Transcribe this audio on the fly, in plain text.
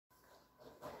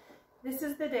This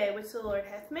is the day which the Lord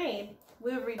hath made.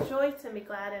 We will rejoice and be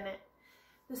glad in it.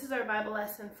 This is our Bible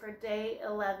lesson for day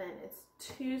 11. It's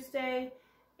Tuesday,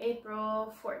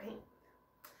 April 14th.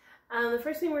 The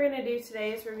first thing we're going to do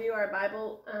today is review our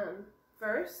Bible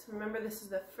verse. Remember, this is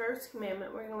the first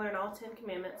commandment. We're going to learn all 10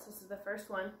 commandments. This is the first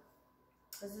one.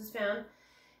 This is found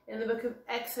in the book of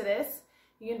Exodus.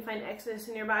 You can find Exodus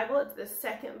in your Bible. It's the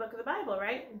second book of the Bible,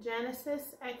 right?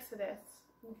 Genesis, Exodus.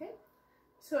 Okay?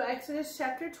 So Exodus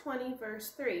chapter 20, verse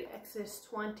 3. Exodus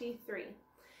 23.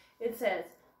 It says,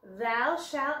 "Thou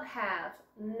shalt have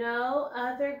no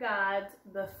other gods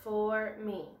before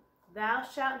me. Thou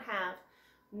shalt have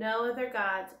no other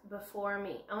gods before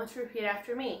me." I want you to repeat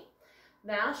after me.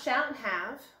 Thou shalt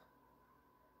have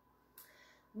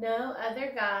no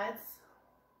other gods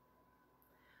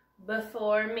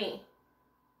before me.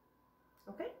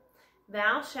 Okay?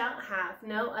 Thou shalt have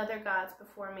no other gods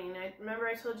before me. And I remember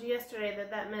I told you yesterday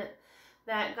that meant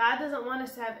that God doesn't want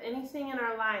us to have anything in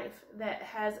our life that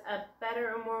has a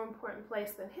better or more important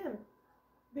place than Him.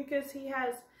 Because He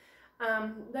has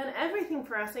done everything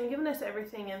for us and given us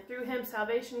everything. And through Him,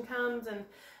 salvation comes. And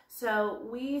so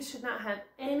we should not have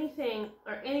anything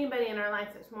or anybody in our life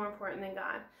that's more important than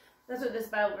God. That's what this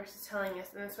Bible verse is telling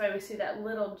us. And that's why we see that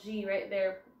little G right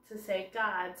there to say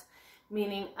God's,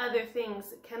 meaning other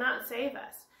things cannot save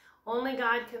us. Only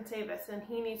God can save us, and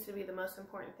He needs to be the most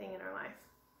important thing in our life.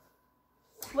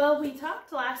 Well, we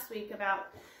talked last week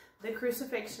about the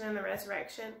crucifixion and the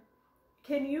resurrection.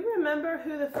 Can you remember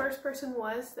who the first person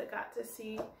was that got to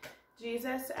see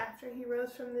Jesus after He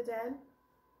rose from the dead?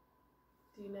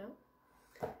 Do you know?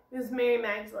 It was Mary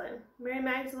Magdalene. Mary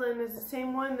Magdalene is the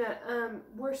same one that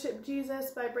worshipped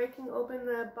Jesus by breaking open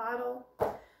the bottle.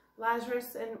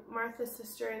 Lazarus and Martha's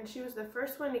sister, and she was the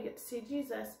first one to get to see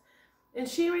Jesus. And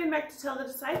she ran back to tell the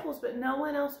disciples, but no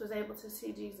one else was able to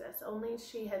see Jesus. Only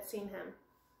she had seen Him.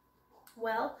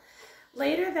 Well,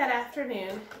 later that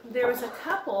afternoon, there was a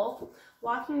couple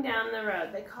walking down the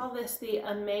road. They call this the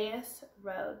Emmaus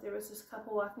Road. There was this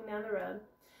couple walking down the road,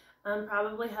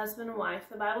 probably husband and wife.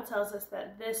 The Bible tells us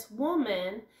that this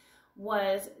woman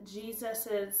was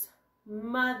Jesus's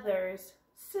mother's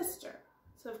sister.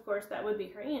 So, of course, that would be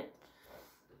her aunt.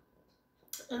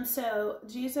 And so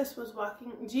Jesus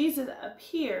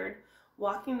appeared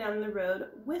walking down the road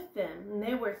with them. And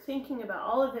they were thinking about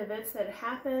all of the events that had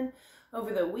happened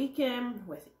over the weekend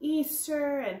with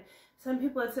Easter. And some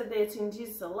people had said they had seen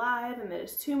Jesus alive and that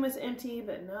His tomb was empty,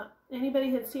 but not anybody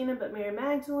had seen Him but Mary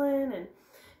Magdalene. And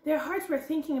their hearts were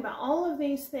thinking about all of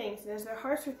these things. And as their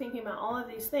hearts were thinking about all of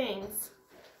these things,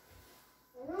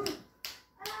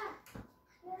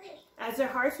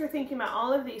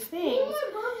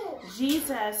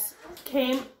 Jesus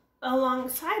came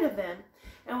alongside of them.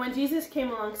 And when Jesus came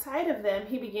alongside of them,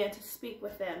 He began to speak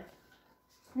with them.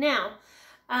 Now,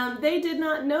 they did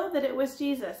not know that it was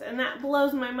Jesus. And that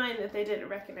blows my mind that they didn't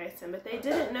recognize Him. But they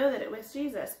didn't know that it was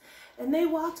Jesus. And they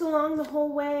walked along the whole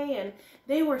way. And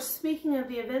they were speaking of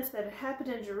the events that had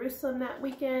happened in Jerusalem that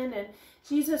weekend. And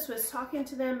Jesus was talking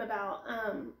to them about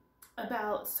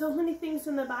so many things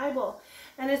in the Bible.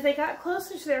 And as they got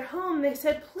closer to their home, they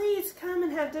said, "Please come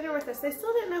and have dinner with us." They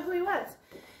still didn't know who He was.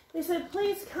 They said,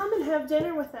 "Please come and have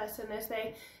dinner with us." And as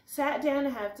they sat down to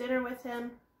have dinner with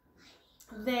Him,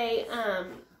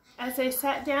 as they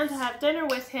sat down to have dinner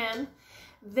with Him,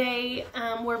 they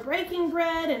were breaking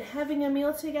bread and having a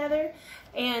meal together.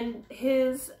 And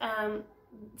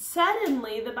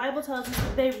suddenly, the Bible tells us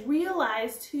that they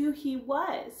realized who He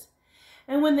was.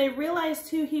 And when they realized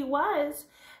who He was,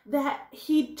 that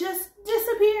He just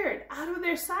disappeared out of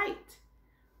their sight.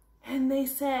 And they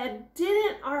said,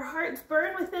 "Didn't our hearts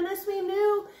burn within us? We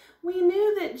knew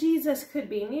that Jesus could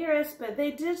be near us, but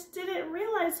they just didn't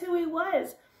realize who He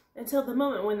was until the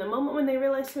moment when they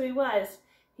realized who He was,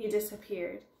 He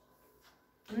disappeared."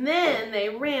 And then they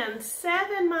ran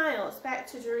 7 miles back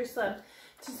to Jerusalem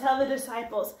to tell the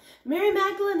disciples, "Mary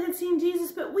Magdalene had seen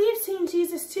Jesus, but we've seen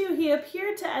Jesus too. He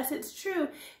appeared to us. It's true.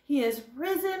 He is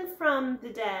risen from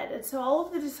the dead." And so all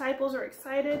of the disciples are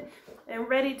excited and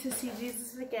ready to see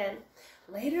Jesus again.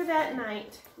 Later that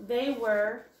night, they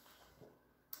were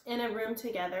in a room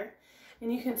together.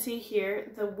 And you can see here,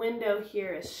 the window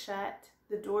here is shut.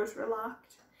 The doors were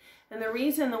locked. And the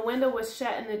reason the window was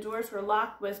shut and the doors were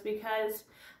locked was because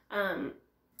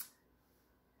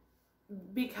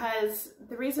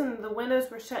the reason the windows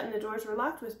were shut and the doors were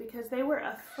locked was because they were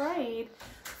afraid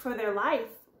for their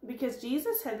life, because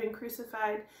Jesus had been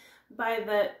crucified by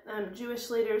the Jewish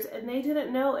leaders, and they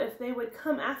didn't know if they would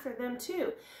come after them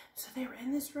too. So they were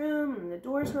in this room, and the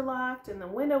doors were locked, and the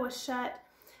window was shut,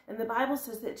 and the Bible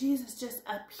says that Jesus just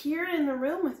appeared in the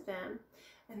room with them,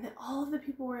 and that all of the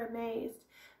people were amazed,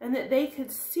 and that they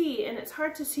could see, and it's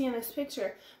hard to see in this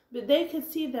picture, but they could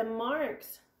see the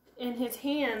marks in his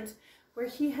hands where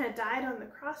he had died on the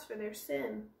cross for their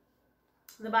sin.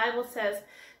 The Bible says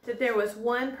that there was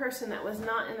one person that was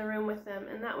not in the room with them,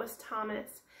 and that was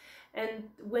Thomas. And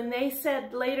when they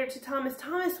said later to Thomas,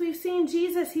 "Thomas, we've seen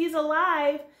Jesus, he's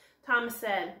alive," Thomas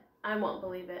said, "I won't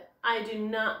believe it. I do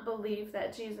not believe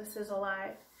that Jesus is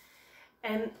alive."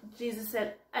 And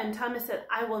Thomas said,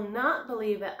 "I will not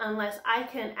believe it unless I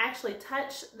can actually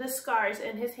touch the scars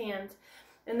in his hands,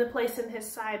 in the place in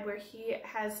his side where he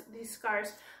has these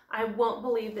scars. I won't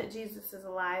believe that Jesus is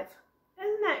alive."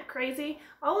 Isn't that crazy?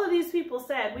 All of these people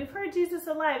said, "We've heard Jesus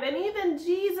alive." And even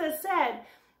Jesus said,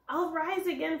 "I'll rise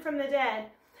again from the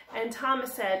dead." And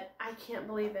Thomas said, "I can't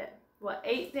believe it." Well,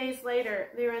 8 days later,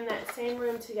 they were in that same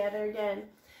room together again.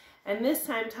 And this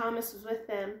time Thomas was with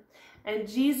them. And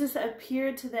Jesus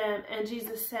appeared to them, and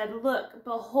Jesus said, "Look,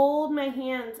 behold my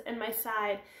hands and my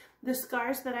side, the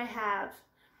scars that I have."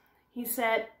 He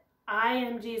said, "I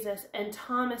am Jesus." And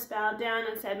Thomas bowed down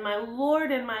and said, "My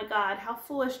Lord and my God." How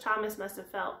foolish Thomas must have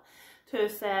felt to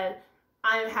have said,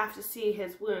 "I have to see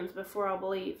his wounds before I'll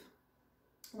believe."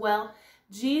 Well,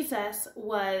 Jesus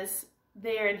was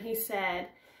there, and he said,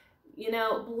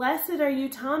 "Blessed are you,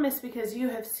 Thomas, because you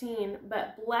have seen,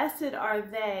 but blessed are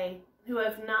they who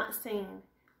have not seen,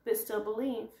 but still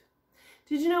believe."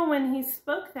 Did you know when he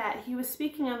spoke that, he was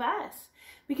speaking of us?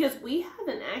 Because we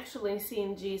haven't actually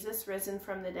seen Jesus risen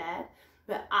from the dead,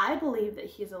 but I believe that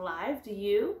he's alive. Do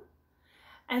you?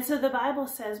 And so the Bible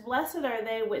says, "Blessed are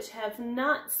they which have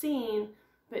not seen,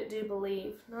 but do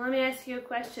believe." Now let me ask you a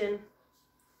question.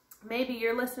 Maybe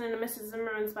you're listening to Mrs.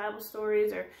 Zimmerman's Bible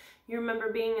stories, or you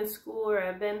remember being in school, or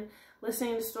have been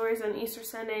listening to stories on Easter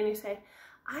Sunday, and you say,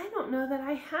 "I don't know that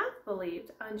I have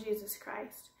believed on Jesus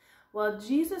Christ." Well,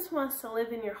 Jesus wants to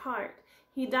live in your heart.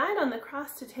 He died on the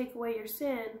cross to take away your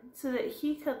sin so that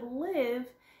he could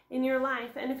live in your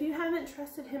life. And if you haven't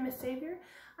trusted him as Savior,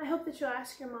 I hope that you'll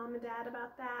ask your mom and dad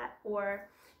about that, or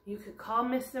you could call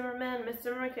Miss Zimmerman. Miss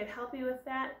Zimmerman could help you with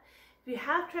that. If you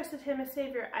have trusted him as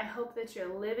Savior, I hope that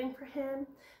you're living for him,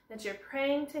 that you're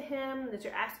praying to him, that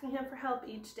you're asking him for help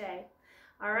each day.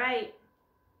 All right,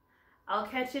 I'll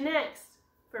catch you next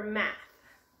for math.